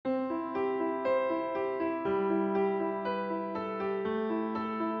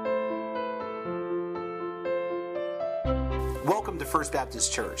to First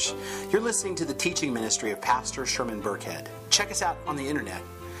Baptist Church. You're listening to the teaching ministry of Pastor Sherman Burkhead. Check us out on the internet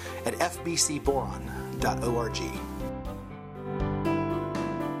at fbcboron.org.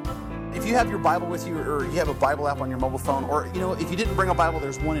 If you have your Bible with you, or you have a Bible app on your mobile phone, or if you didn't bring a Bible,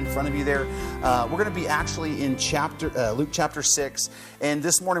 there's one in front of you there. We're going to be actually in Luke chapter 6, and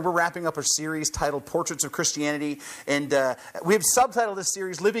this morning we're wrapping up a series titled Portraits of Christianity, and we have subtitled this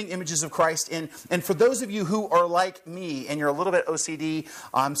series Living Images of Christ. And for those of you who are like me and you're a little bit OCD,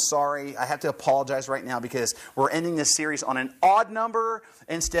 I'm sorry, I have to apologize right now because we're ending this series on an odd number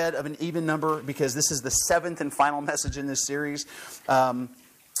instead of an even number, because this is the 7th and final message in this series.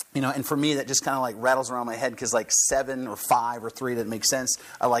 And for me, that just kind of like rattles around my head because like 7 or 5 or 3 doesn't make sense.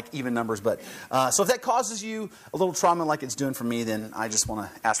 I like even numbers. But so if that causes you a little trauma like it's doing for me, then I just want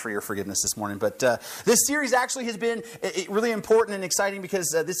to ask for your forgiveness this morning. But this series actually has been really important and exciting because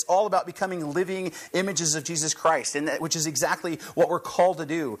this is all about becoming living images of Jesus Christ, and which is exactly what we're called to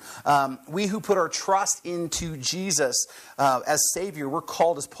do. We who put our trust into Jesus as Savior, we're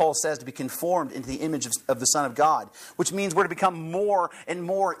called, as Paul says, to be conformed into the image of the Son of God, which means we're to become more and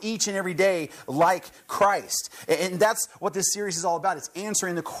more each and every day like Christ. And that's what this series is all about. It's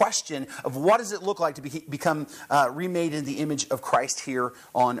answering the question of what does it look like to become remade in the image of Christ here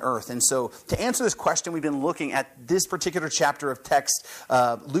on earth. And so to answer this question, we've been looking at this particular chapter of text,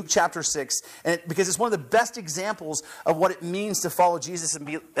 Luke chapter 6, because it's one of the best examples of what it means to follow Jesus and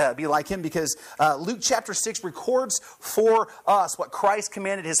be like Him, because Luke chapter 6 records for us what Christ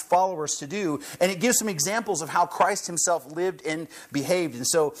commanded His followers to do, and it gives some examples of how Christ Himself lived and behaved. And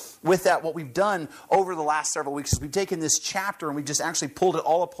so with that, what we've done over the last several weeks is we've taken this chapter and we've just actually pulled it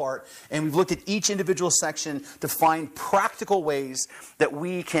all apart, and we've looked at each individual section to find practical ways that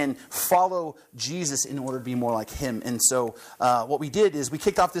we can follow Jesus in order to be more like Him. And so what we did is we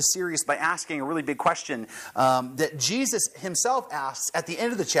kicked off this series by asking a really big question that Jesus Himself asks at the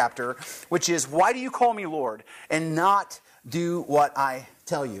end of the chapter, which is, why do you call me Lord and not do what I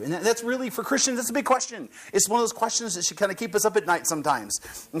tell you? And that's really, for Christians, that's a big question. It's one of those questions that should kind of keep us up at night sometimes.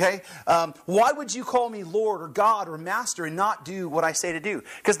 Okay? Why would you call me Lord or God or Master and not do what I say to do?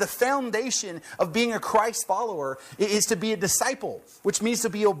 Because the foundation of being a Christ follower is to be a disciple, which means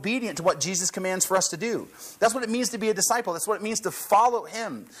to be obedient to what Jesus commands for us to do. That's what it means to be a disciple. That's what it means to follow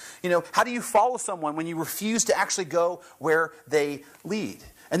Him. How do you follow someone when you refuse to actually go where they lead?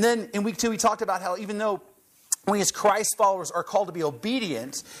 And then in week 2, we talked about how even though we as Christ followers are called to be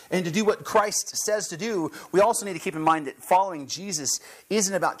obedient and to do what Christ says to do, we also need to keep in mind that following Jesus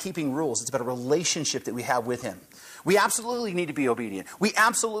isn't about keeping rules. It's about a relationship that we have with Him. We absolutely need to be obedient. We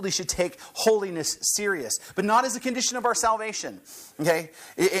absolutely should take holiness serious, but not as a condition of our salvation, okay?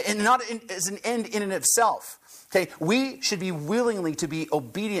 And not as an end in and of itself. Okay? We should be willingly to be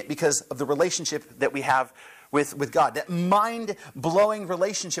obedient because of the relationship that we have with God, that mind-blowing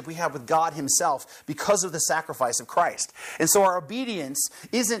relationship we have with God Himself because of the sacrifice of Christ. And so our obedience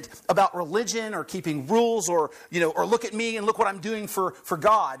isn't about religion or keeping rules or look at me and look what I'm doing for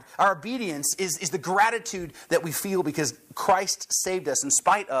God. Our obedience is the gratitude that we feel because Christ saved us in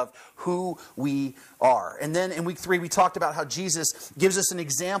spite of who we are. And then in week 3, we talked about how Jesus gives us an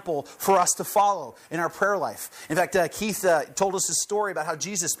example for us to follow in our prayer life. In fact, Keith told us a story about how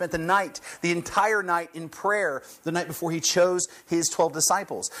Jesus spent the entire night in prayer the night before He chose His 12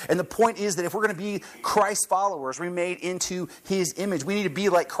 disciples. And the point is that if we're going to be Christ followers, remade into His image, we need to be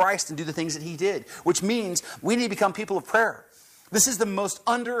like Christ and do the things that He did, which means we need to become people of prayer. This is the most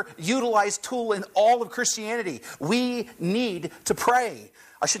underutilized tool in all of Christianity. We need to pray.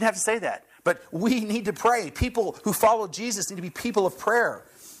 I shouldn't have to say that, but we need to pray. People who follow Jesus need to be people of prayer.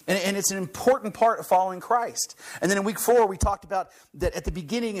 And it's an important part of following Christ. And then in week 4, we talked about that at the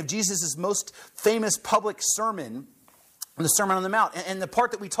beginning of Jesus' most famous public sermon, the Sermon on the Mount. And the part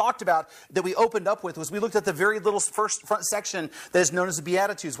that we talked about, that we opened up with, was we looked at the very little front section that is known as the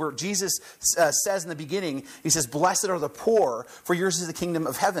Beatitudes, where Jesus says in the beginning, He says, "Blessed are the poor, for yours is the kingdom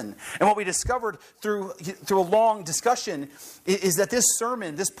of heaven." And what we discovered through a long discussion is that this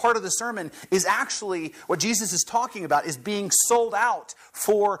sermon, this part of the sermon, is actually what Jesus is talking about, is being sold out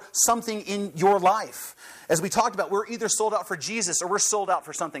for something in your life. As we talked about, we're either sold out for Jesus or we're sold out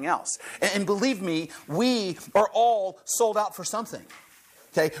for something else. And believe me, we are all sold out for something.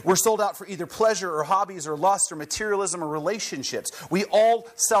 Okay, we're sold out for either pleasure or hobbies or lust or materialism or relationships. We all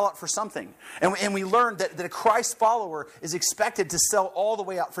sell out for something. And we learned that a Christ follower is expected to sell all the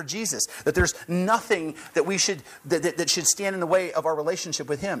way out for Jesus. That there's nothing that should stand in the way of our relationship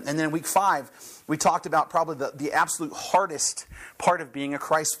with Him. And then in week 5, we talked about probably the absolute hardest part of being a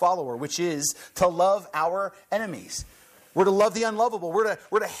Christ follower, which is to love our enemies. We're to love the unlovable.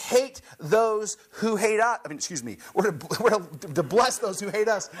 We're to hate those who hate us. We're to bless those who hate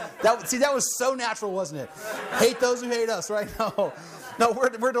us. That was so natural, wasn't it? Hate those who hate us, right? No,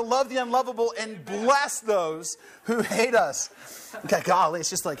 we're to love the unlovable and bless those who hate us. Okay, golly, it's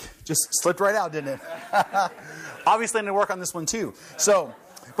just slipped right out, didn't it? Obviously, I'm going to work on this one too. So,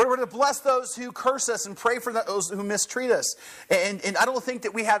 we're to bless those who curse us and pray for those who mistreat us. And I don't think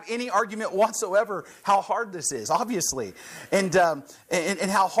that we have any argument whatsoever how hard this is, obviously. And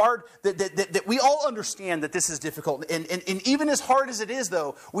how hard that we all understand that this is difficult. And even as hard as it is,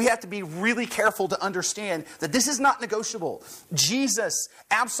 though, we have to be really careful to understand that this is not negotiable. Jesus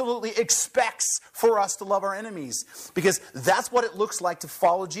absolutely expects for us to love our enemies because that's what it looks like to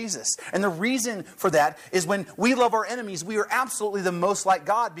follow Jesus. And the reason for that is when we love our enemies, we are absolutely the most like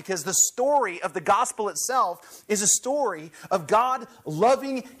God. Because the story of the gospel itself is a story of God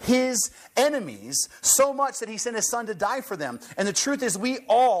loving his enemies so much that he sent his son to die for them. And the truth is we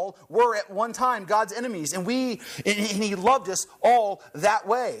all were at one time God's enemies. And he loved us all that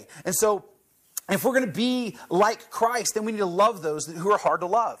way. And so if we're going to be like Christ, then we need to love those who are hard to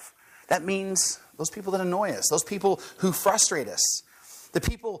love. That means those people that annoy us, those people who frustrate us, the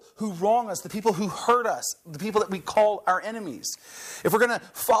people who wrong us, the people who hurt us, the people that we call our enemies. If we're going to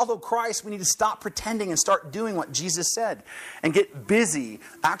follow Christ, we need to stop pretending and start doing what Jesus said and get busy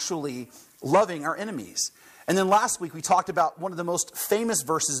actually loving our enemies. And then last week we talked about one of the most famous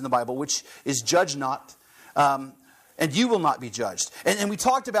verses in the Bible, which is judge not, and you will not be judged. And we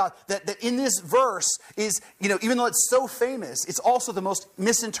talked about that in this verse is, even though it's so famous, it's also the most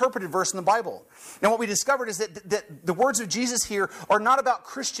misinterpreted verse in the Bible. And what we discovered is that the words of Jesus here are not about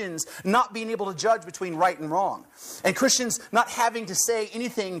Christians not being able to judge between right and wrong. And Christians not having to say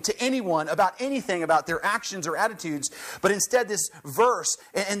anything to anyone about anything about their actions or attitudes. But instead this verse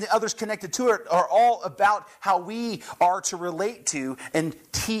and the others connected to it are all about how we are to relate to and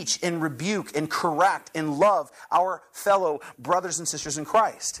teach and rebuke and correct and love our fellow brothers and sisters in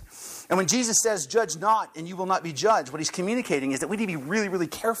Christ. And when Jesus says, judge not and you will not be judged, what he's communicating is that we need to be really, really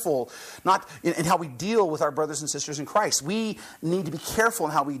careful not in how we deal with our brothers and sisters in Christ. We need to be careful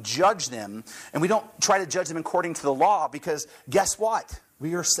in how we judge them. And we don't try to judge them according to the law because guess what?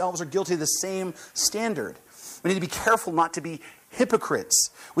 We ourselves are guilty of the same standard. We need to be careful not to be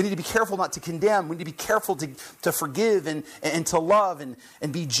hypocrites. We need to be careful not to condemn. We need to be careful to forgive and to love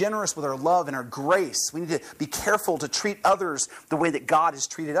and be generous with our love and our grace. We need to be careful to treat others the way that God has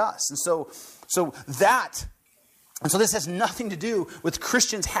treated us. And so this has nothing to do with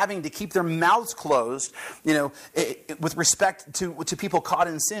Christians having to keep their mouths closed, with respect to people caught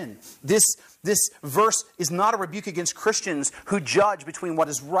in sin. This verse is not a rebuke against Christians who judge between what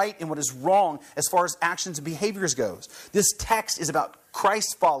is right and what is wrong as far as actions and behaviors goes. This text is about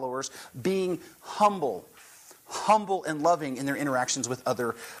Christ followers being humble and loving in their interactions with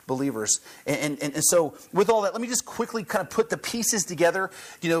other believers. And so with all that, let me just quickly kind of put the pieces together,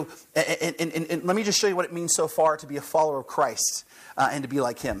 and let me just show you what it means so far to be a follower of Christ and to be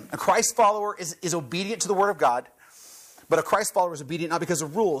like him. A Christ follower is obedient to the Word of God, but a Christ follower is obedient not because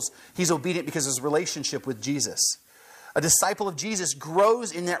of rules. He's obedient because of his relationship with Jesus. A disciple of Jesus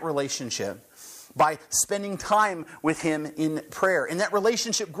grows in that relationship by spending time with him in prayer. And that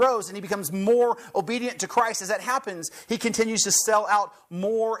relationship grows and he becomes more obedient to Christ. As that happens, he continues to sell out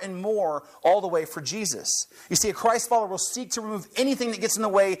more and more all the way for Jesus. You see, a Christ follower will seek to remove anything that gets in the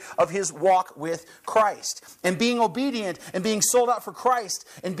way of his walk with Christ. And being obedient and being sold out for Christ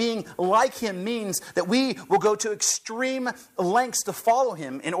and being like him means that we will go to extreme lengths to follow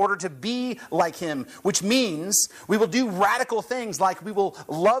him in order to be like him, which means we will do radical things like we will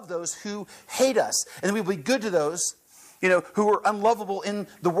love those who hate us. And then we will be good to those, who are unlovable in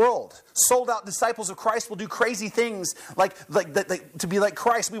the world. Sold out disciples of Christ will do crazy things like to be like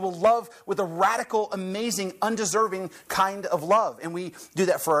Christ. We will love with a radical, amazing, undeserving kind of love. And we do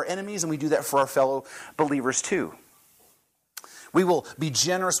that for our enemies and we do that for our fellow believers too. We will be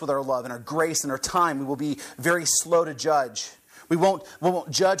generous with our love and our grace and our time. We will be very slow to judge. We won't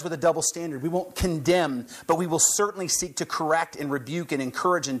judge with a double standard. We won't condemn, but we will certainly seek to correct and rebuke and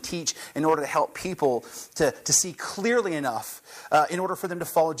encourage and teach in order to help people to see clearly enough in order for them to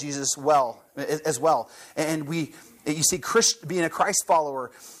follow Jesus as well. And you see, being a Christ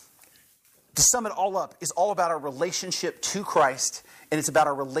follower, to sum it all up, is all about our relationship to Christ, and it's about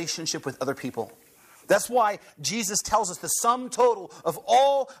our relationship with other people. That's why Jesus tells us the sum total of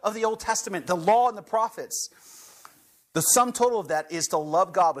all of the Old Testament, the law and the prophets, the sum total of that is to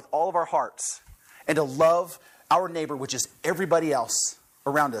love God with all of our hearts and to love our neighbor, which is everybody else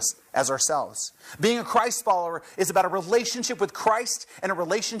around us, as ourselves. Being a Christ follower is about a relationship with Christ and a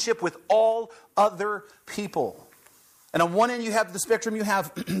relationship with all other people. And on one end you have the spectrum, you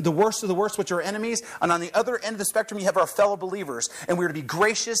have the worst of the worst, which are enemies. And on the other end of the spectrum, you have our fellow believers. And we're to be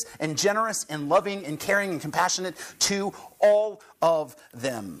gracious and generous and loving and caring and compassionate to all of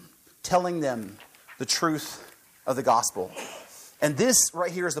them, telling them the truth of the gospel. And this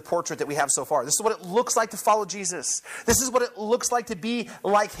right here is the portrait that we have so far. This is what it looks like to follow Jesus. This is what it looks like to be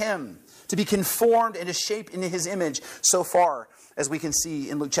like him, to be conformed and to shape into his image so far, as we can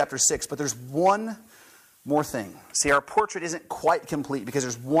see in Luke chapter 6. But there's one more thing. See, our portrait isn't quite complete because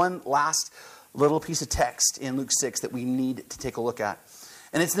there's one last little piece of text in Luke 6 that we need to take a look at.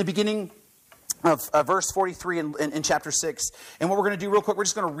 And it's in the beginning of verse 43 in chapter 6. And what we're going to do real quick, we're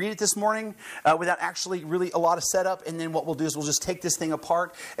just going to read it this morning without actually really a lot of setup. And then what we'll do is we'll just take this thing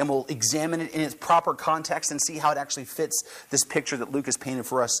apart and we'll examine it in its proper context and see how it actually fits this picture that Luke has painted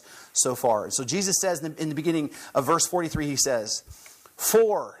for us so far. So Jesus says in the beginning of verse 43, he says,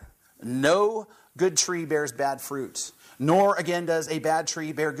 "For no good tree bears bad fruit, nor again does a bad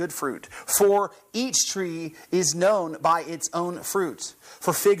tree bear good fruit. For each tree is known by its own fruit.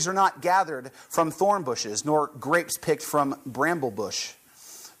 For figs are not gathered from thorn bushes, nor grapes picked from bramble bush.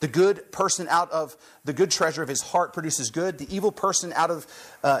 The good person out of the good treasure of his heart produces good. The evil person out of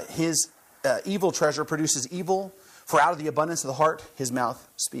his evil treasure produces evil. For out of the abundance of the heart, his mouth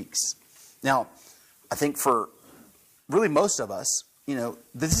speaks." Now, I think for really most of us,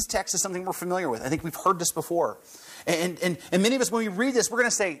 this text is something we're familiar with. I think we've heard this before. And many of us, when we read this, we're going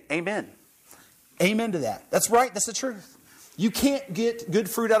to say, amen. Amen to that. That's right. That's the truth. You can't get good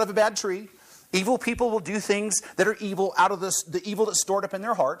fruit out of a bad tree. Evil people will do things that are evil out of the evil that's stored up in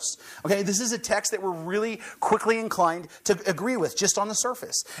their hearts. Okay, this is a text that we're really quickly inclined to agree with just on the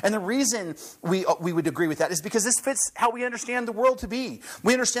surface. And the reason we would agree with that is because this fits how we understand the world to be.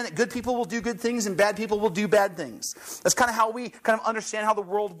 We understand that good people will do good things and bad people will do bad things. That's kind of how we kind of understand how the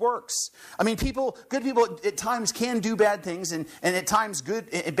world works. I mean, good people at times can do bad things, and at times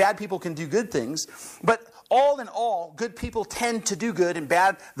bad people can do good things. But all in all, good people tend to do good and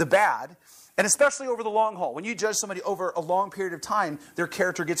bad the bad. And especially over the long haul. When you judge somebody over a long period of time, their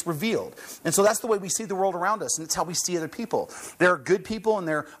character gets revealed. And so that's the way we see the world around us. And that's how we see other people. There are good people and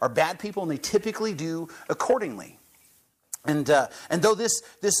there are bad people, and they typically do accordingly. And though this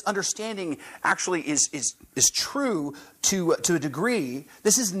understanding actually is true to a degree,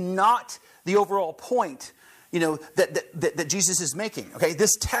 this is not the overall point, that Jesus is making. Okay,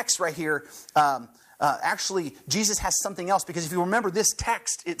 this text right here. Actually, Jesus has something else, because if you remember, this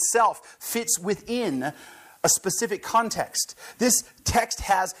text itself fits within a specific context. This text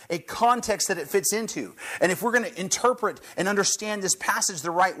has a context that it fits into. And if we're going to interpret and understand this passage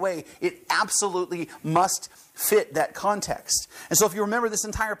the right way, it absolutely must fit that context. And so if you remember, this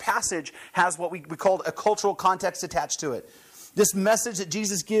entire passage has what we call a cultural context attached to it. This message that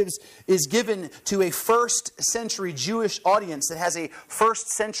Jesus gives is given to a first century Jewish audience that has a first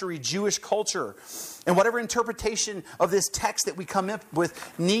century Jewish culture. And whatever interpretation of this text that we come up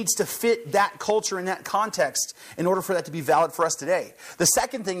with needs to fit that culture and that context in order for that to be valid for us today. The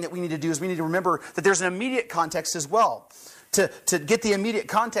second thing that we need to do is we need to remember that there's an immediate context as well. To get the immediate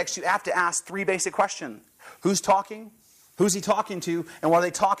context, you have to ask three basic questions. Who's talking? Who's he talking to? And what are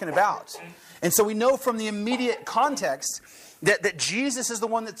they talking about? And so we know from the immediate context that Jesus is the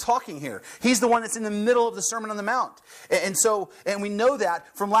one that's talking here. He's the one that's in the middle of the Sermon on the Mount. And we know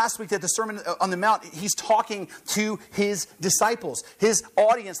that from last week, that the Sermon on the Mount, he's talking to his disciples. His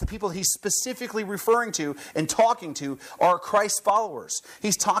audience, the people he's specifically referring to and talking to, are Christ's followers.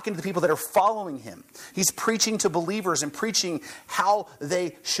 He's talking to the people that are following him. He's preaching to believers and preaching how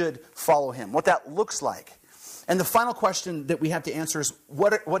they should follow him, what that looks like. And the final question that we have to answer is,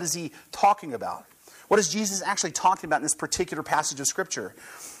 what is he talking about? What is Jesus actually talking about in this particular passage of Scripture?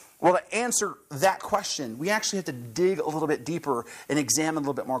 Well, to answer that question, we actually have to dig a little bit deeper and examine a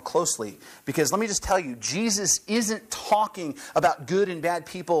little bit more closely. Because let me just tell you, Jesus isn't talking about good and bad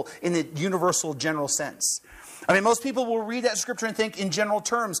people in the universal general sense. I mean, most people will read that scripture and think in general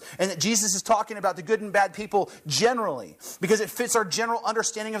terms, and that Jesus is talking about the good and bad people generally, because it fits our general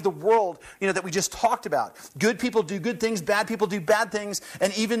understanding of the world, that we just talked about. Good people do good things, bad people do bad things,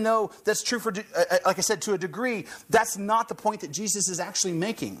 and even though that's true for, like I said, to a degree, that's not the point that Jesus is actually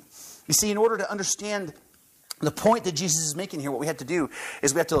making. You see, in order to understand the point that Jesus is making here, what we have to do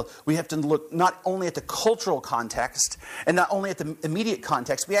is we have to look not only at the cultural context and not only at the immediate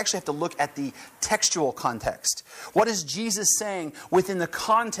context, we actually have to look at the textual context. What is Jesus saying within the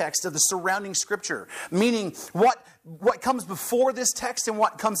context of the surrounding Scripture? Meaning, what what comes before this text and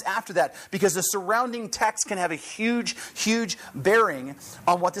what comes after that, because the surrounding text can have a huge, huge bearing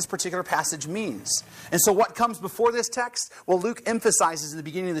on what this particular passage means. And so what comes before this text? Well, Luke emphasizes in the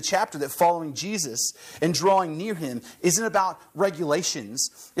beginning of the chapter that following Jesus and drawing near him isn't about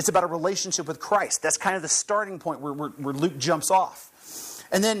regulations. It's about a relationship with Christ. That's kind of the starting point where Luke jumps off.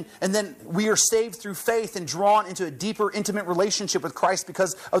 And then we are saved through faith and drawn into a deeper, intimate relationship with Christ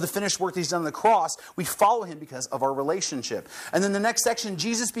because of the finished work that he's done on the cross. We follow him because of our relationship. And then the next section,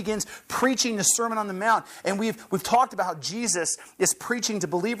 Jesus begins preaching the Sermon on the Mount. And we've talked about how Jesus is preaching to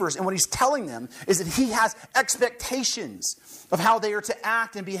believers. And what he's telling them is that he has expectations of how they are to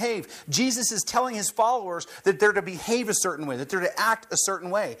act and behave. Jesus is telling his followers that they're to behave a certain way, that they're to act a certain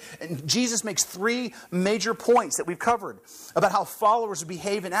way. And Jesus makes 3 major points that we've covered about how followers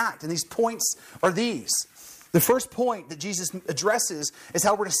behave and act. And these points are these. The first point that Jesus addresses is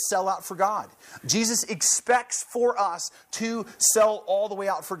how we're to sell out for God. Jesus expects for us to sell all the way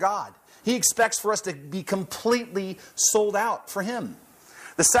out for God. He expects for us to be completely sold out for him.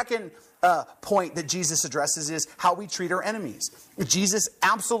 The second point that Jesus addresses is how we treat our enemies. Jesus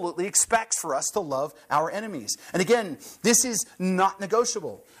absolutely expects for us to love our enemies. And again, this is not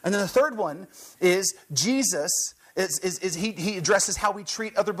negotiable. And then the third one is Jesus he addresses how we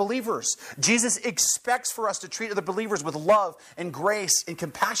treat other believers. Jesus expects for us to treat other believers with love and grace and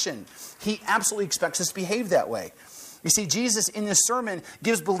compassion. He absolutely expects us to behave that way. You see, Jesus in this sermon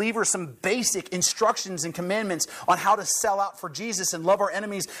gives believers some basic instructions and commandments on how to sell out for Jesus and love our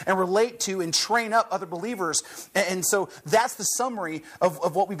enemies and relate to and train up other believers. And so that's the summary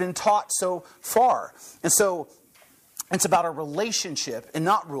of what we've been taught so far. And so it's about our relationship and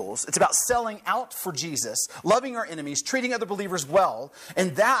not rules. It's about selling out for Jesus, loving our enemies, treating other believers well.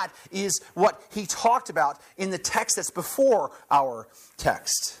 And that is what he talked about in the text that's before our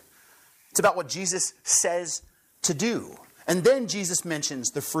text. It's about what Jesus says to do. And then Jesus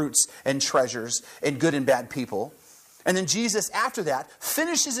mentions the fruits and treasures and good and bad people. And then Jesus, after that,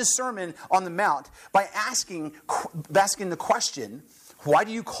 finishes his Sermon on the Mount by asking the question, why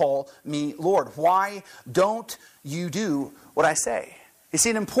do you call me Lord? Why don't you do what I say? You see,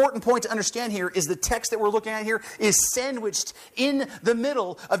 an important point to understand here is the text that we're looking at here is sandwiched in the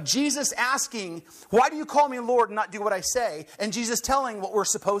middle of Jesus asking, why do you call me Lord and not do what I say? And Jesus telling what we're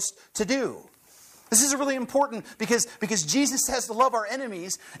supposed to do. This is really important because Jesus says to love our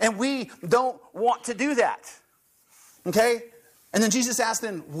enemies, and we don't want to do that. Okay? And then Jesus asks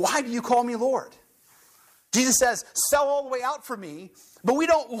them, why do you call me Lord? Jesus says, sell all the way out for me, but we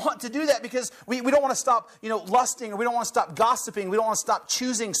don't want to do that because we don't want to stop, lusting, or we don't want to stop gossiping. We don't want to stop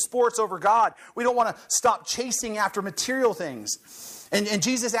choosing sports over God. We don't want to stop chasing after material things. And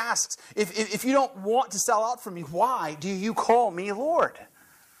Jesus asks, if you don't want to sell out for me, why do you call me Lord?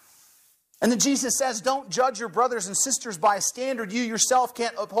 And then Jesus says, don't judge your brothers and sisters by a standard you yourself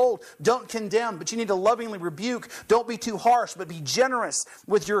can't uphold. Don't condemn, but you need to lovingly rebuke. Don't be too harsh, but be generous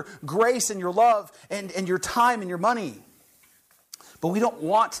with your grace and your love and your time and your money. But we don't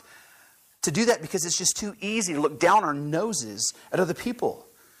want to do that because it's just too easy to look down our noses at other people.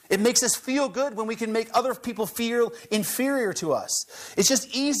 It makes us feel good when we can make other people feel inferior to us. It's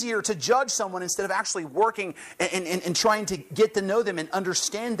just easier to judge someone instead of actually working and trying to get to know them and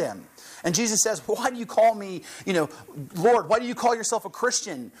understand them. And Jesus says, why do you call me, Lord? Why do you call yourself a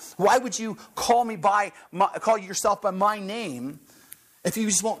Christian? Why would you call yourself by my name if you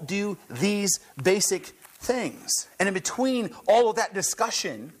just won't do these basic things? And in between all of that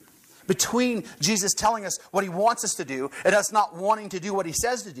discussion, between Jesus telling us what he wants us to do and us not wanting to do what he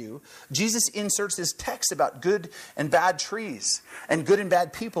says to do, Jesus inserts this text about good and bad trees and good and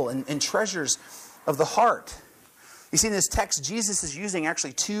bad people and treasures of the heart. You see, in this text, Jesus is using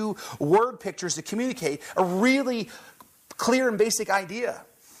actually 2 word pictures to communicate a really clear and basic idea.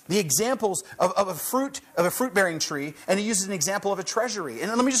 The examples of a fruit-bearing tree, and he uses an example of a treasury. And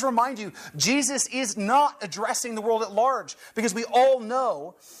let me just remind you, Jesus is not addressing the world at large, because we all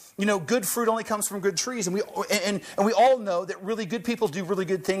know, good fruit only comes from good trees, and we all know that really good people do really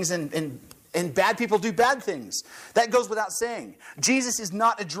good things, and bad people do bad things. That goes without saying. Jesus is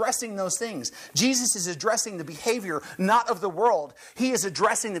not addressing those things. Jesus is addressing the behavior not of the world. He is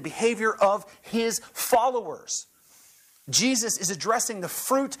addressing the behavior of his followers. Jesus is addressing the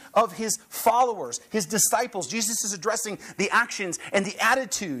fruit of his followers, his disciples. Jesus is addressing the actions and the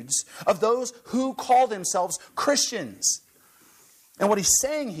attitudes of those who call themselves Christians. And what he's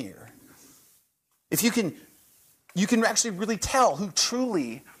saying here, if you can actually really tell who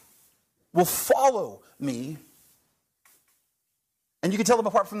truly will follow me, And you can tell them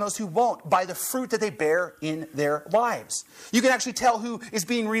apart from those who won't by the fruit that they bear in their lives. You can actually tell who is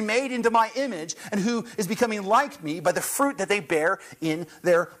being remade into my image and who is becoming like me by the fruit that they bear in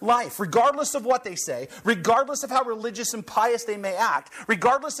their life. Regardless of what they say, regardless of how religious and pious they may act,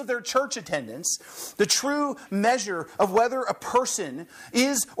 regardless of their church attendance, the true measure of whether a person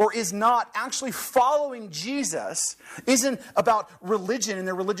is or is not actually following Jesus isn't about religion and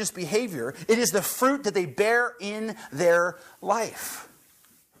their religious behavior. It is the fruit that they bear in their life.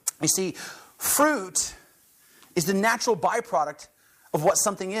 You see, fruit is the natural byproduct of what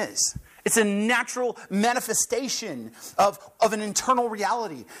something is. It's a natural manifestation of an internal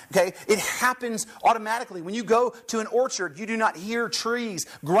reality. Okay? It happens automatically. When you go to an orchard, you do not hear trees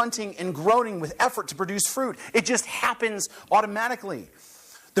grunting and groaning with effort to produce fruit. It just happens automatically.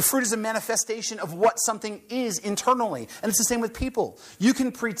 The fruit is a manifestation of what something is internally. And it's the same with people. You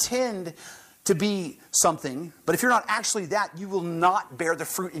can pretend to be something, but if you're not actually that, you will not bear the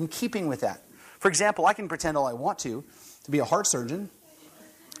fruit in keeping with that. For example, I can pretend all I want to be a heart surgeon.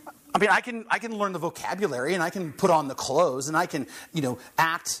 I mean, I can learn the vocabulary and I can put on the clothes and I can,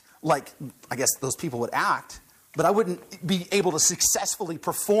 act like, I guess, those people would act, but I wouldn't be able to successfully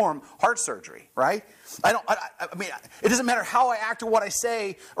perform heart surgery, right? I mean, it doesn't matter how I act or what I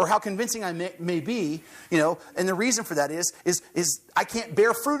say or how convincing I may be, and the reason for that is I can't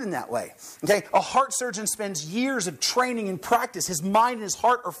bear fruit in that way. Okay? A heart surgeon spends years of training and practice. His mind and his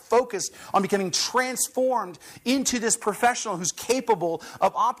heart are focused on becoming transformed into this professional who's capable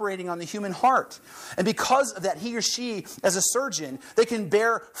of operating on the human heart. And because of that, he or she, as a surgeon, they can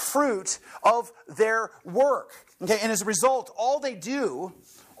bear fruit of their work. Okay? And as a result, all they do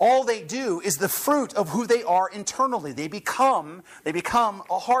is the fruit of who they are internally. They become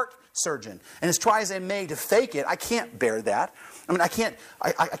a heart surgeon. And as try as I may to fake it, I can't bear that. I mean, I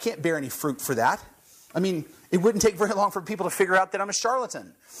can't bear any fruit for that. I mean, it wouldn't take very long for people to figure out that I'm a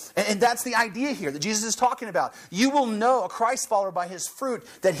charlatan. And that's the idea here that Jesus is talking about. You will know a Christ follower by his fruit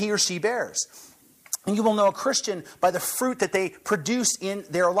that he or she bears. And you will know a Christian by the fruit that they produce in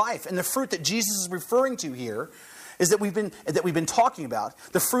their life. And the fruit that Jesus is referring to here is that we've been talking about.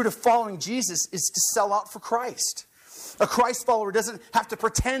 The fruit of following Jesus is to sell out for Christ. A Christ follower doesn't have to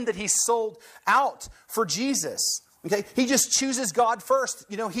pretend that he's sold out for Jesus. Okay? He just chooses God first.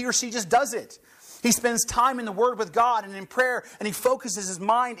 He or she just does it. He spends time in the Word with God and in prayer, and he focuses his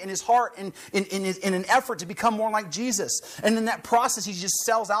mind and his heart in an effort to become more like Jesus. And in that process, he just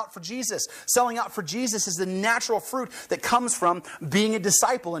sells out for Jesus. Selling out for Jesus is the natural fruit that comes from being a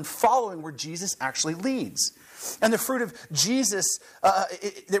disciple and following where Jesus actually leads. And the fruit of Jesus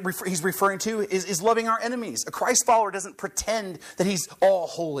that he's referring to is loving our enemies. A Christ follower doesn't pretend that he's all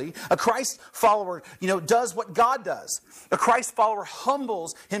holy. A Christ follower, does what God does. A Christ follower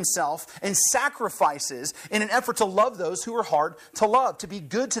humbles himself and sacrifices in an effort to love those who are hard to love, to be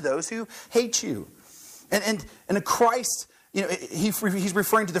good to those who hate you. And a Christ, he's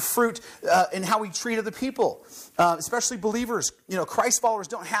referring to the fruit in how we treat other people, especially believers. Christ followers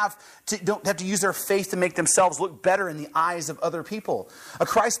don't have to use their faith to make themselves look better in the eyes of other people. A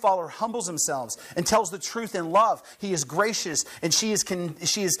Christ follower humbles themselves and tells the truth in love. He is gracious and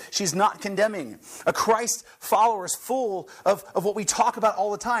she's not condemning. A Christ follower is full of what we talk about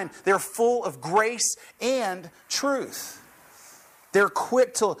all the time. They're full of grace and truth. They're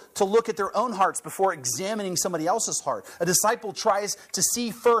quick to look at their own hearts before examining somebody else's heart. A disciple tries to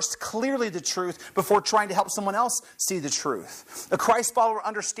see first clearly the truth before trying to help someone else see the truth. A Christ follower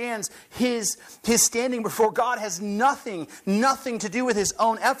understands his standing before God has nothing to do with his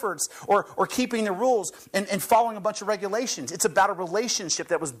own efforts or keeping the rules and following a bunch of regulations. It's about a relationship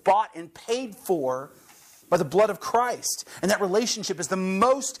that was bought and paid for by the blood of Christ. And that relationship is the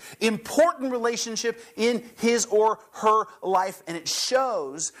most important relationship in his or her life. And it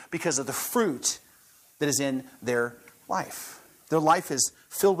shows because of the fruit that is in their life. Their life is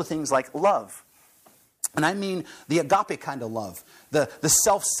filled with things like love. And I mean the agape kind of love. The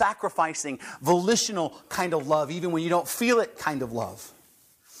self-sacrificing, volitional kind of love, even when you don't feel it kind of love.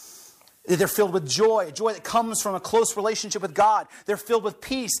 They're filled with joy, a joy that comes from a close relationship with God. They're filled with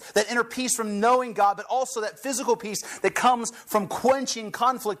peace, that inner peace from knowing God, but also that physical peace that comes from quenching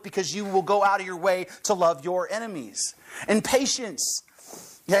conflict because you will go out of your way to love your enemies. And patience,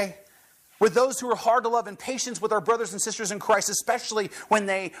 okay? With those who are hard to love, and patience with our brothers and sisters in Christ, especially when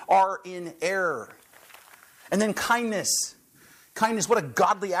they are in error. And then kindness. Kindness, what a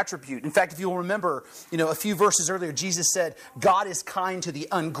godly attribute. In fact, if you'll remember, a few verses earlier, Jesus said, God is kind to the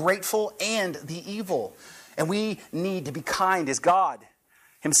ungrateful and the evil. And we need to be kind as God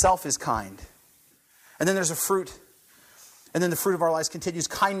himself is kind. And then there's a fruit And then the fruit of our lives continues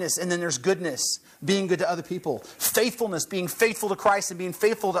kindness. And then there's goodness, being good to other people. Faithfulness, being faithful to Christ and being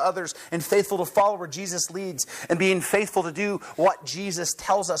faithful to others and faithful to follow where Jesus leads and being faithful to do what Jesus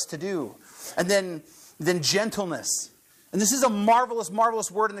tells us to do. And then gentleness. And this is a marvelous, marvelous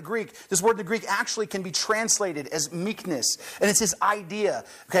word in the Greek. This word in the Greek actually can be translated as meekness. And it's this idea,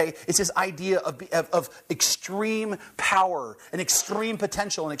 okay? It's this idea of extreme power and extreme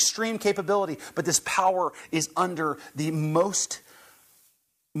potential and extreme capability. But this power is under the most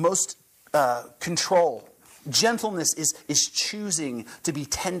control. Gentleness is choosing to be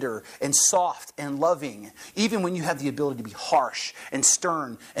tender and soft and loving, even when you have the ability to be harsh and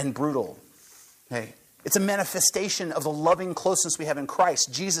stern and brutal. Okay? It's a manifestation of the loving closeness we have in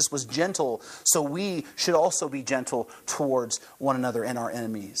Christ. Jesus was gentle, so we should also be gentle towards one another and our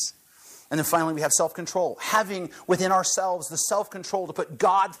enemies. And then finally, we have self-control. Having within ourselves the self-control to put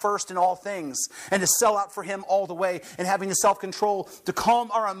God first in all things and to sell out for Him all the way. And having the self-control to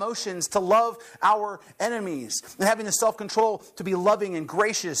calm our emotions, to love our enemies. And having the self-control to be loving and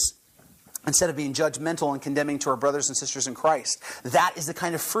gracious instead of being judgmental and condemning to our brothers and sisters in Christ. That is the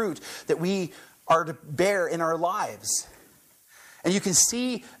kind of fruit that we are to bear in our lives. And you can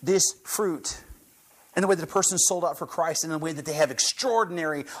see this fruit in the way that a person is sold out for Christ, in the way that they have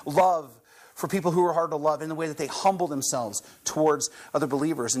extraordinary love for people who are hard to love, in the way that they humble themselves towards other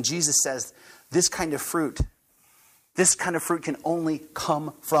believers. And Jesus says this kind of fruit can only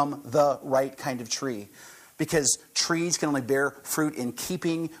come from the right kind of tree, because trees can only bear fruit in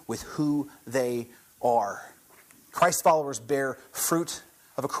keeping with who they are. Christ followers bear fruit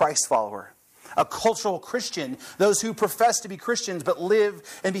of a Christ follower. A cultural Christian, those who profess to be Christians but live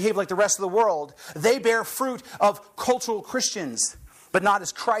and behave like the rest of the world, they bear fruit of cultural Christians, but not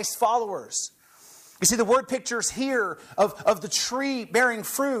as Christ followers. You see, the word pictures here of the tree bearing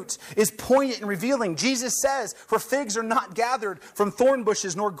fruit is poignant and revealing. Jesus says, "For figs are not gathered from thorn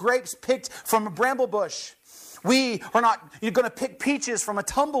bushes, nor grapes picked from a bramble bush." We are not going to pick peaches from a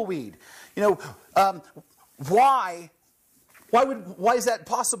tumbleweed. Why is that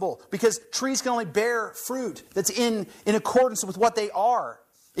possible? Because trees can only bear fruit that's in accordance with what they are.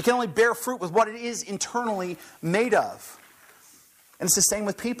 It can only bear fruit with what it is internally made of. And it's the same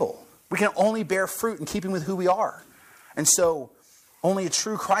with people. We can only bear fruit in keeping with who we are. And so only a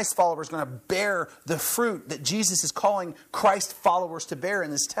true Christ follower is going to bear the fruit that Jesus is calling Christ followers to bear in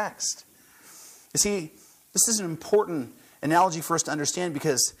this text. You see, this is an important analogy for us to understand,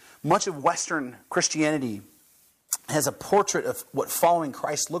 because much of Western Christianity has a portrait of what following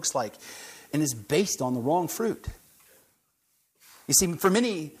Christ looks like and is based on the wrong fruit. You see, for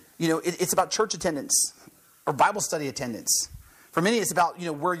many, it's about church attendance or Bible study attendance. For many, it's about,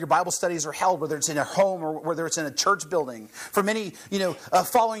 where your Bible studies are held, whether it's in a home or whether it's in a church building. For many,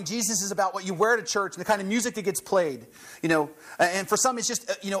 following Jesus is about what you wear to church and the kind of music that gets played. And for some, it's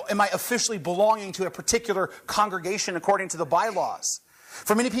just, am I officially belonging to a particular congregation according to the bylaws?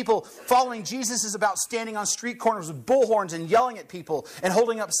 For many people, following Jesus is about standing on street corners with bullhorns and yelling at people and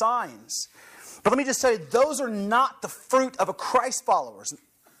holding up signs. But let me just tell you, those are not the fruit of a Christ follower. Let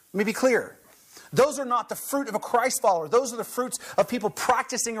me be clear. Those are not the fruit of a Christ follower. Those are the fruits of people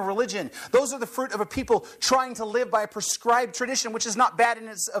practicing a religion. Those are the fruit of a people trying to live by a prescribed tradition, which is not bad in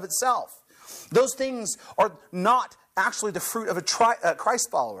of itself. Those things are not actually the fruit of a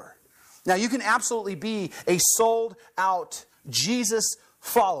Christ follower. Now, you can absolutely be a sold out Jesus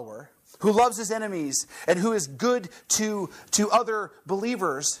follower who loves his enemies and who is good to other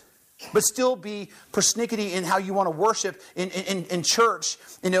believers, but still be persnickety in how you want to worship in church,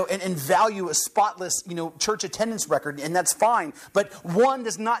 and value a spotless, church attendance record, and that's fine. But one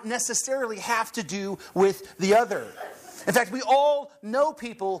does not necessarily have to do with the other. In fact, we all know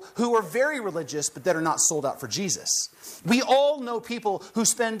people who are very religious, but that are not sold out for Jesus. We all know people who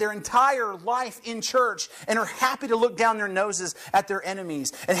spend their entire life in church and are happy to look down their noses at their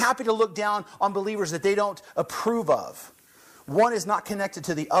enemies and happy to look down on believers that they don't approve of. One is not connected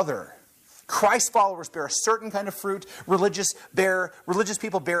to the other. Christ followers bear a certain kind of fruit. Religious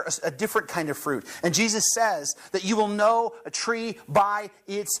people bear a different kind of fruit. And Jesus says that you will know a tree by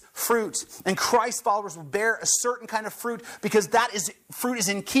its fruit. And Christ followers will bear a certain kind of fruit because fruit is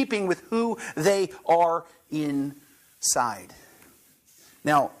in keeping with who they are inside.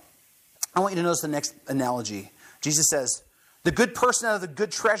 Now, I want you to notice the next analogy. Jesus says, the good person out of the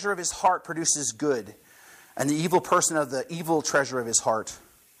good treasure of his heart produces good, and the evil person out of the evil treasure of his heart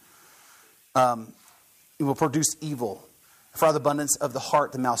it will produce evil. For out of the abundance of the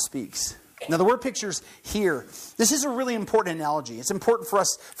heart, the mouth speaks. Now, the word pictures here, this is a really important analogy. It's important for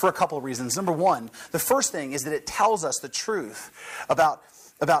us for a couple of reasons. Number one, the first thing is that it tells us the truth about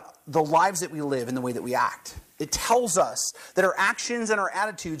the lives that we live and the way that we act. it tells us that our actions and our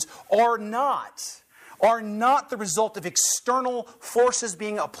attitudes are not the result of external forces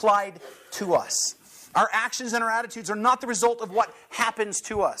being applied to us. Our actions and our attitudes are not the result of what happens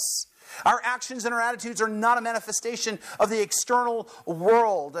to us. Our actions and our attitudes are not a manifestation of the external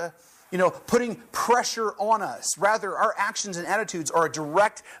world, putting pressure on us. Rather, our actions and attitudes are a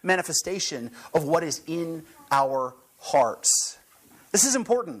direct manifestation of what is in our hearts. This is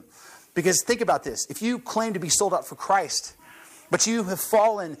important because think about this. If you claim to be sold out for Christ, but you have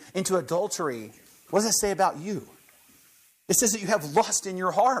fallen into adultery, what does that say about you? It says that you have lust in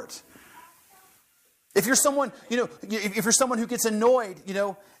your heart. If you're someone, if you're someone who gets annoyed,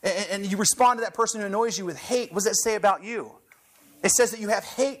 and you respond to that person who annoys you with hate, what does that say about you? It says that you have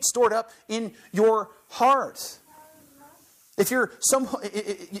hate stored up in your heart. If you're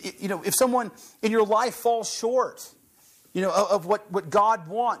if someone in your life falls short, of what God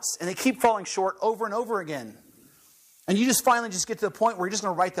wants, and they keep falling short over and over again, and you just finally get to the point where you're just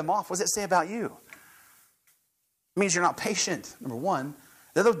going to write them off, what does that say about you? It means you're not patient, number one.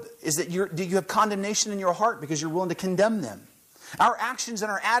 The other is that you have condemnation in your heart because you're willing to condemn them. Our actions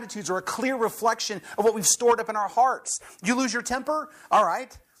and our attitudes are a clear reflection of what we've stored up in our hearts. You lose your temper? All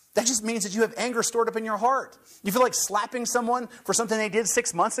right. That just means that you have anger stored up in your heart. You feel like slapping someone for something they did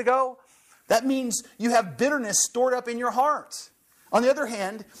 6 months ago? That means you have bitterness stored up in your heart. On the other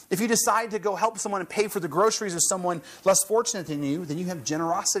hand, if you decide to go help someone and pay for the groceries of someone less fortunate than you, then you have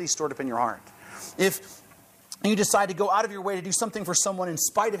generosity stored up in your heart. If you decide to go out of your way to do something for someone in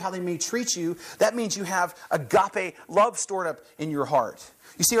spite of how they may treat you, that means you have agape love stored up in your heart.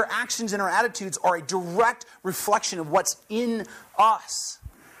 You see, our actions and our attitudes are a direct reflection of what's in us.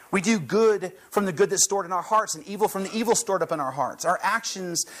 We do good from the good that's stored in our hearts and evil from the evil stored up in our hearts. Our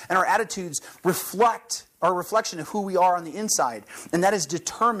actions and our attitudes reflect our reflection of who we are on the inside. And that is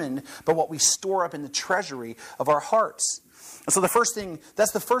determined by what we store up in the treasury of our hearts. And so that's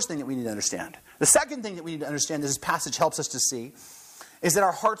the first thing that we need to understand. The second thing that we need to understand, this passage helps us to see, is that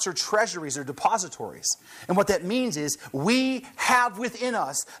our hearts are treasuries or depositories. And what that means is we have within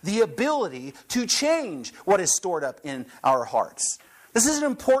us the ability to change what is stored up in our hearts. This is an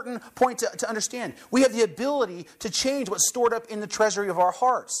important point to understand. We have the ability to change what's stored up in the treasury of our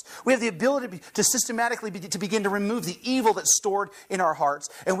hearts. We have the ability to systematically begin to remove the evil that's stored in our hearts.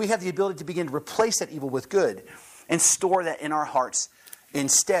 And we have the ability to begin to replace that evil with good and store that in our hearts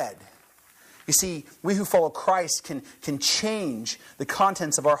instead. You see, we who follow Christ can change the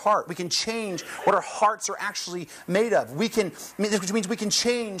contents of our heart. We can change what our hearts are actually made of. Which means we can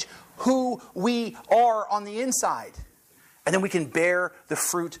change who we are on the inside. And then we can bear the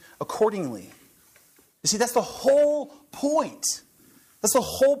fruit accordingly. You see, that's the whole point. That's the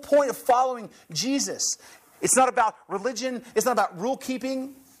whole point of following Jesus. It's not about religion. It's not about rule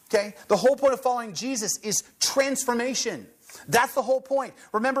keeping. Okay? The whole point of following Jesus is transformation. That's the whole point.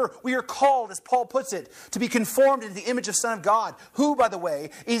 Remember, we are called, as Paul puts it, to be conformed into the image of Son of God, who, by the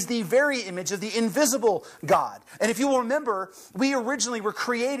way, is the very image of the invisible God. And if you will remember, we originally were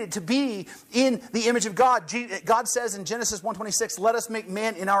created to be in the image of God. God says in Genesis 1:26, "Let us make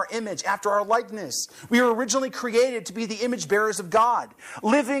man in our image, after our likeness." We were originally created to be the image bearers of God,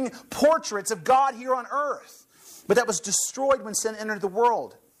 living portraits of God here on earth. But that was destroyed when sin entered the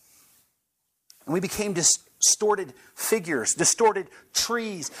world. And we became distorted figures, distorted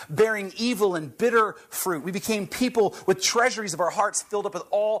trees, bearing evil and bitter fruit. We became people with treasuries of our hearts filled up with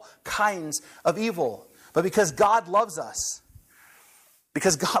all kinds of evil. But because God loves us,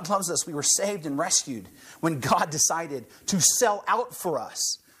 we were saved and rescued when God decided to sell out for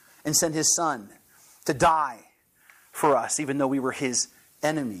us and send His Son to die for us, even though we were His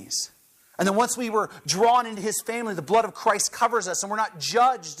enemies. And then once we were drawn into His family, the blood of Christ covers us, and we're not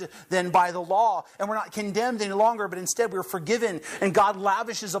judged then by the law, and we're not condemned any longer, but instead we're forgiven, and God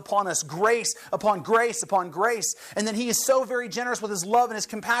lavishes upon us grace upon grace upon grace. And then He is so very generous with His love and His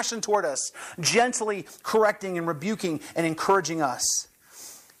compassion toward us, gently correcting and rebuking and encouraging us.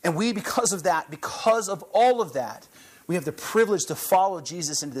 And we, because of all of that, we have the privilege to follow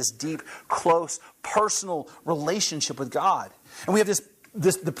Jesus into this deep, close, personal relationship with God. And we have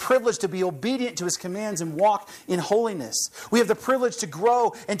the privilege to be obedient to His commands and walk in holiness. We have the privilege to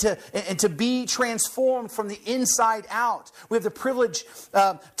grow and to be transformed from the inside out. We have the privilege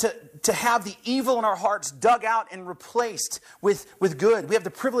to have the evil in our hearts dug out and replaced with good. We have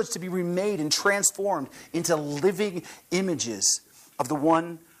the privilege to be remade and transformed into living images of the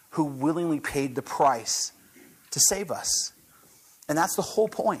one who willingly paid the price to save us. And that's the whole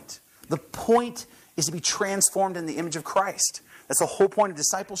point. The point is to be transformed in the image of Christ. That's the whole point of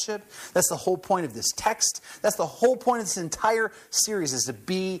discipleship. That's the whole point of this text. That's the whole point of this entire series, is to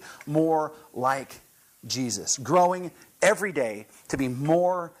be more like Jesus. Growing every day to be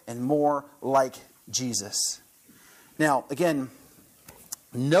more and more like Jesus. Now, again,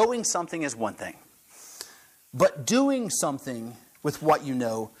 knowing something is one thing. But doing something with what you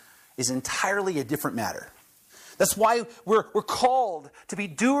know is entirely a different matter. That's why we're called to be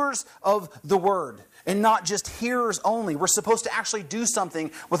doers of the word and not just hearers only. We're supposed to actually do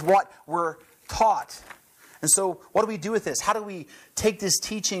something with what we're taught. And so what do we do with this? How do we take this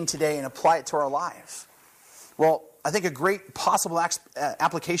teaching today and apply it to our lives? Well, I think a great possible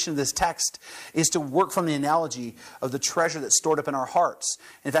application of this text is to work from the analogy of the treasure that's stored up in our hearts.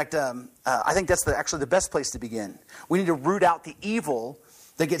 In fact, I think that's actually the best place to begin. We need to root out the evil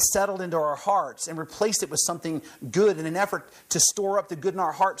that gets settled into our hearts and replace it with something good in an effort to store up the good in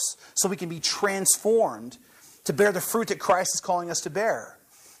our hearts so we can be transformed to bear the fruit that Christ is calling us to bear.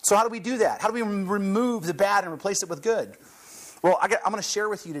 So how do we do that? How do we remove the bad and replace it with good? Well, I'm going to share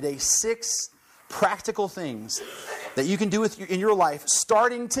with you today 6 practical things that you can do in your life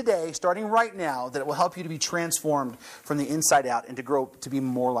starting today, starting right now, that will help you to be transformed from the inside out and to grow to be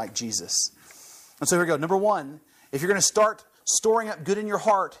more like Jesus. And so here we go. Number 1, if you're going to start storing up good in your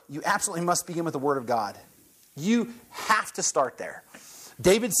heart, you absolutely must begin with the Word of God. You have to start there.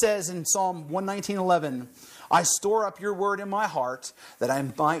 David says in Psalm 119:11, I store up your word in my heart that I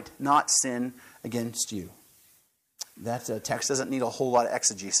might not sin against you. That text doesn't need a whole lot of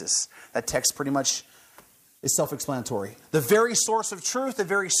exegesis. That text pretty much is self-explanatory. The very source of truth, the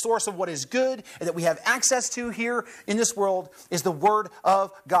very source of what is good and that we have access to here in this world is the Word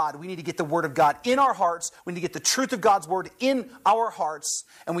of God. We need to get the Word of God in our hearts. We need to get the truth of God's Word in our hearts.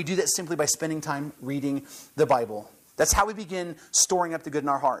 And we do that simply by spending time reading the Bible. That's how we begin storing up the good in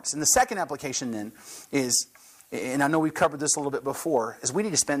our hearts. And the second application then is, and I know we've covered this a little bit before, is we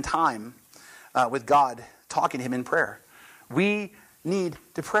need to spend time with God, talking to Him in prayer. We need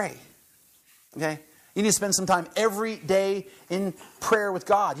to pray. Okay? You need to spend some time every day in prayer with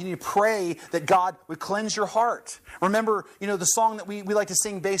God. You need to pray that God would cleanse your heart. Remember, the song that we like to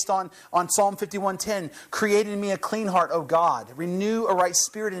sing based on Psalm 51:10, create in me a clean heart, O God. Renew a right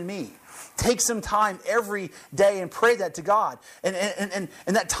spirit in me. Take some time every day and pray that to God. And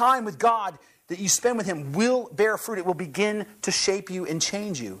that time with God that you spend with Him will bear fruit. It will begin to shape you and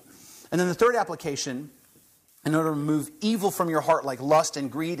change you. And then the third application, in order to remove evil from your heart like lust and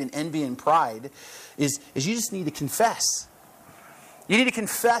greed and envy and pride, is you just need to confess. You need to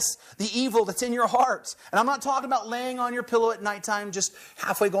confess the evil that's in your heart. And I'm not talking about laying on your pillow at nighttime, just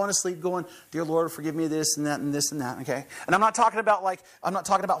halfway going to sleep, going, dear Lord, forgive me this and that and this and that, okay? And I'm not talking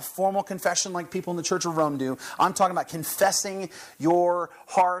about formal confession like people in the Church of Rome do. I'm talking about confessing your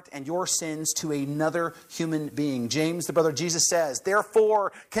heart and your sins to another human being. James, the brother of Jesus, says,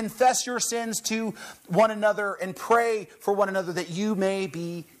 therefore, confess your sins to one another and pray for one another that you may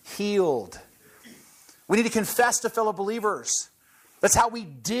be healed. We need to confess to fellow believers. That's how we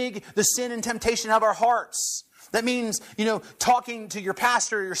dig the sin and temptation out of our hearts. That means, talking to your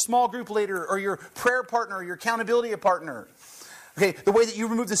pastor, your small group leader, or your prayer partner, or your accountability partner. Okay, the way that you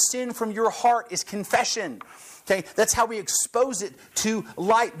remove the sin from your heart is confession. Okay, that's how we expose it to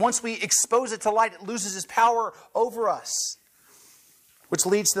light. Once we expose it to light, it loses its power over us. Which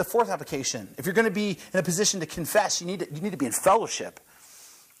leads to the fourth application. If you're going to be in a position to confess, you need to be in fellowship.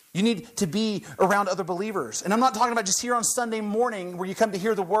 You need to be around other believers. And I'm not talking about just here on Sunday morning where you come to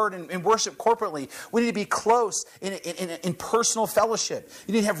hear the word and worship corporately. We need to be close in personal fellowship.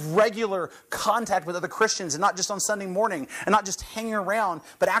 You need to have regular contact with other Christians, and not just on Sunday morning, and not just hanging around,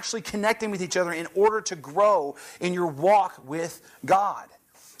 but actually connecting with each other in order to grow in your walk with God.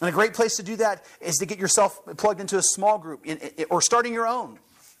 And a great place to do that is to get yourself plugged into a small group or starting your own.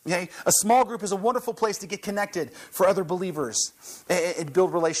 Okay? A small group is a wonderful place to get connected for other believers and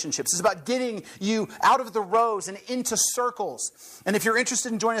build relationships. It's about getting you out of the rows and into circles. And if you're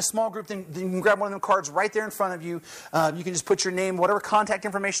interested in joining a small group, then you can grab one of them cards right there in front of you. You can just put your name, whatever contact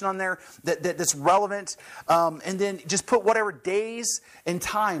information on there that's relevant, and then just put whatever days and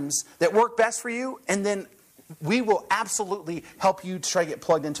times that work best for you, and then we will absolutely help you to try to get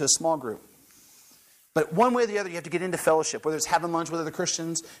plugged into a small group. But one way or the other, you have to get into fellowship, whether it's having lunch with other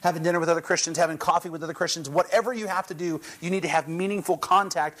Christians, having dinner with other Christians, having coffee with other Christians. Whatever you have to do, you need to have meaningful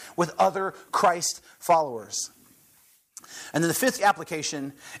contact with other Christ followers. And then the fifth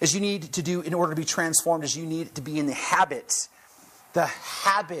application is you need to do, in order to be transformed, is you need to be in the habit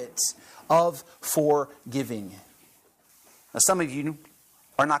of forgiving. Now, some of you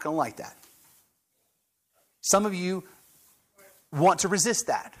are not going to like that. Some of you want to resist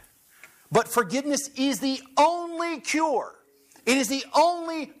that. But forgiveness is the only cure. It is the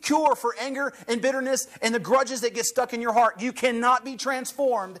only cure for anger and bitterness and the grudges that get stuck in your heart. You cannot be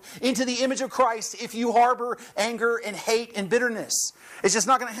transformed into the image of Christ if you harbor anger and hate and bitterness. It's just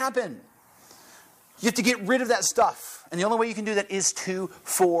not going to happen. You have to get rid of that stuff. And the only way you can do that is to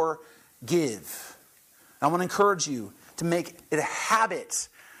forgive. I want to encourage you to make it a habit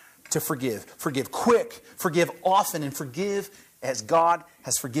to forgive. Forgive quick, forgive often, and forgive as God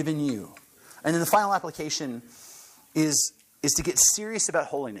has forgiven you. And then the final application is to get serious about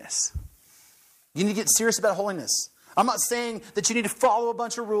holiness. You need to get serious about holiness. I'm not saying that you need to follow a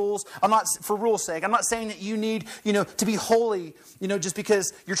bunch of rules. I'm not for rules' sake. I'm not saying that you need, to be holy, just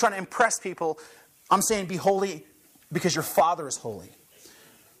because you're trying to impress people. I'm saying be holy because your Father is holy.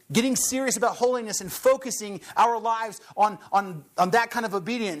 Getting serious about holiness and focusing our lives on that kind of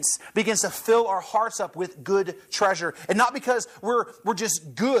obedience begins to fill our hearts up with good treasure. And not because we're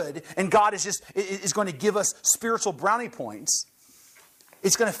just good and God is going to give us spiritual brownie points.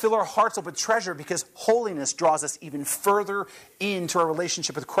 It's going to fill our hearts up with treasure because holiness draws us even further into our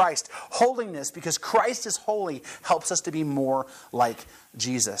relationship with Christ. Holiness, because Christ is holy, helps us to be more like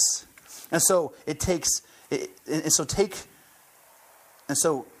Jesus. And so it takes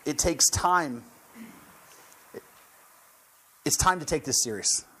time. It's time to take this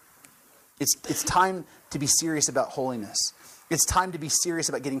serious. It's time to be serious about holiness. It's time to be serious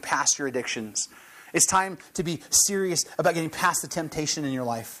about getting past your addictions. It's time to be serious about getting past the temptation in your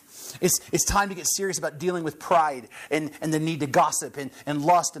life. It's time to get serious about dealing with pride and the need to gossip and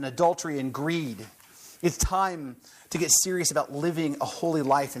lust and adultery and greed. It's time to get serious about living a holy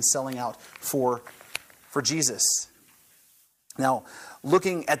life and selling out for Jesus. Now,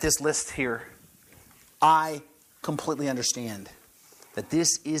 looking at this list here, I completely understand that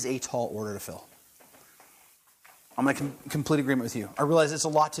this is a tall order to fill. I'm in complete agreement with you. I realize it's a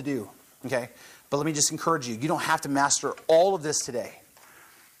lot to do, okay? But let me just encourage you. You don't have to master all of this today.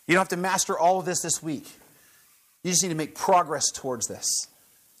 You don't have to master all of this week. You just need to make progress towards this.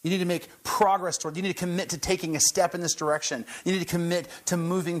 You need to make progress towards, you need to commit to taking a step in this direction. You need to commit to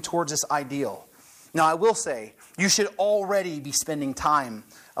moving towards this ideal. Now, I will say, you should already be spending time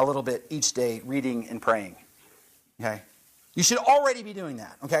a little bit each day reading and praying. Okay? You should already be doing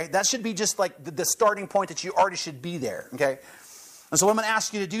that. Okay? That should be just like the starting point that you already should be there. Okay? And so what I'm going to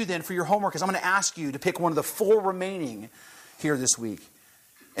ask you to do then for your homework is I'm going to ask you to pick one of the 4 remaining here this week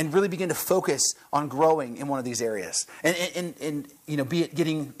and really begin to focus on growing in one of these areas. And be it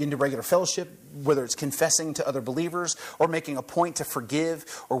getting into regular fellowship, whether it's confessing to other believers or making a point to forgive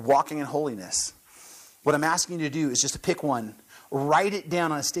or walking in holiness. What I'm asking you to do is just to pick one, write it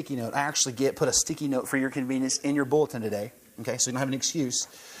down on a sticky note. I actually put a sticky note for your convenience in your bulletin today. Okay, so you don't have an excuse.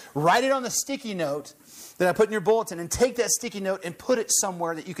 Write it on the sticky note that I put in your bulletin and take that sticky note and put it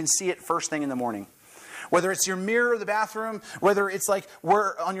somewhere that you can see it first thing in the morning. Whether it's your mirror of the bathroom, whether it's like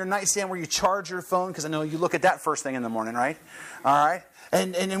on your nightstand where you charge your phone, because I know you look at that first thing in the morning, right? All right?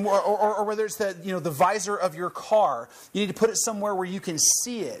 Or whether it's the visor of your car, you need to put it somewhere where you can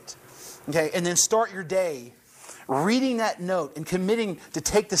see it. Okay, and then start your day reading that note and committing to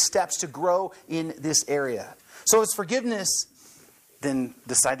take the steps to grow in this area. So if it's forgiveness, then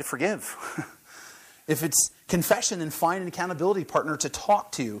decide to forgive. If it's confession, then find an accountability partner to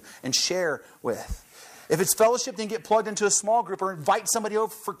talk to and share with. If it's fellowship, then get plugged into a small group or invite somebody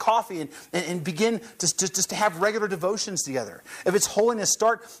over for coffee and begin to have regular devotions together. If it's holiness,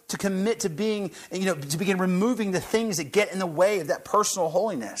 start to commit to to begin removing the things that get in the way of that personal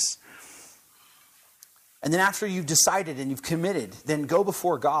holiness. And then after you've decided and you've committed, then go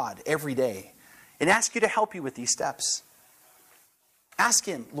before God every day and ask you to help you with these steps. Ask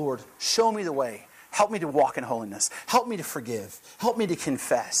Him, Lord, show me the way. Help me to walk in holiness. Help me to forgive. Help me to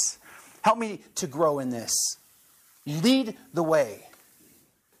confess. Help me to grow in this. Lead the way.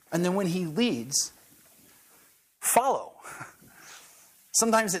 And then when He leads, follow.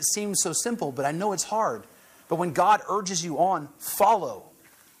 Sometimes it seems so simple, but I know it's hard. But when God urges you on, follow.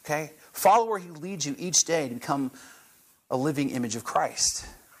 Okay? Follow where He leads you each day to become a living image of Christ.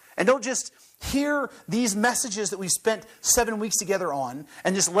 And don't just hear these messages that we spent 7 weeks together on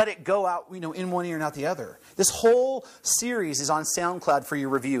and just let it go out, in one ear and out the other. This whole series is on SoundCloud for your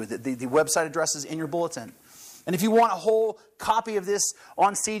review. The website address is in your bulletin. And if you want a whole copy of this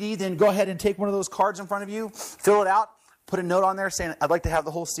on CD, then go ahead and take one of those cards in front of you, fill it out, put a note on there saying, I'd like to have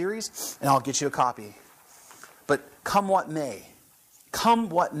the whole series, and I'll get you a copy. But come what may,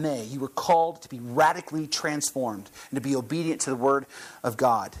 you were called to be radically transformed and to be obedient to the Word of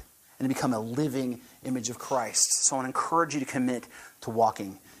God and to become a living image of Christ. So I want to encourage you to commit to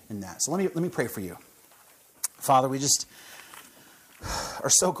walking in that. So let me pray for you. Father, we just are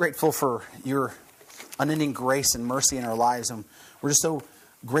so grateful for your unending grace and mercy in our lives. And we're just so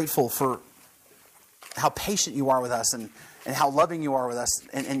grateful for how patient you are with us and how loving you are with us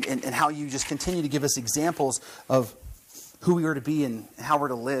and how you just continue to give us examples of who we are to be and how we're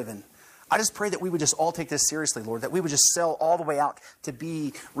to live. And I just pray that we would just all take this seriously, Lord, that we would just sell all the way out to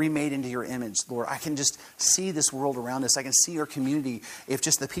be remade into your image, Lord. I can just see this world around us. I can see our community if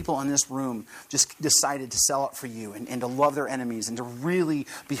just the people in this room just decided to sell out for you and to love their enemies and to really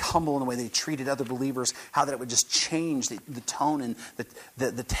be humble in the way they treated other believers, how that it would just change the tone and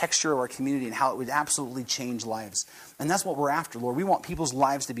the texture of our community and how it would absolutely change lives. And that's what we're after, Lord. We want people's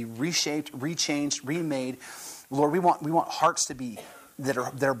lives to be reshaped, rechanged, remade. Lord, we want hearts to be that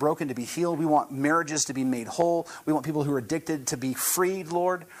are broken to be healed. We want marriages to be made whole. We want people who are addicted to be freed,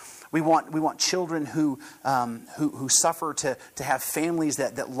 Lord. We want children who suffer to have families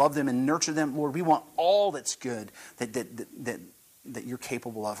that love them and nurture them, Lord. We want all that's good that you're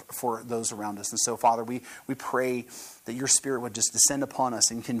capable of for those around us. And so, Father, we pray that your Spirit would just descend upon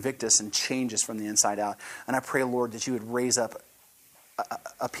us and convict us and change us from the inside out. And I pray, Lord, that you would raise up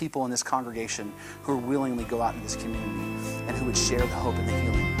a people in this congregation who would willingly go out in this community and who would share the hope and the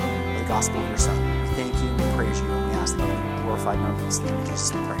healing of the gospel of your Son. We thank you, we praise you, and we ask that you be glorified in our midst. In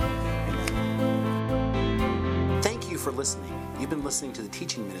Jesus' name we pray. Amen. Thank you for listening. You've been listening to the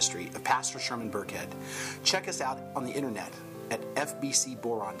teaching ministry of Pastor Sherman Burkhead. Check us out on the internet at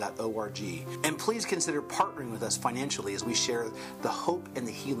fbcboron.org. And please consider partnering with us financially as we share the hope and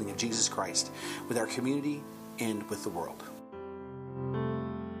the healing of Jesus Christ with our community and with the world.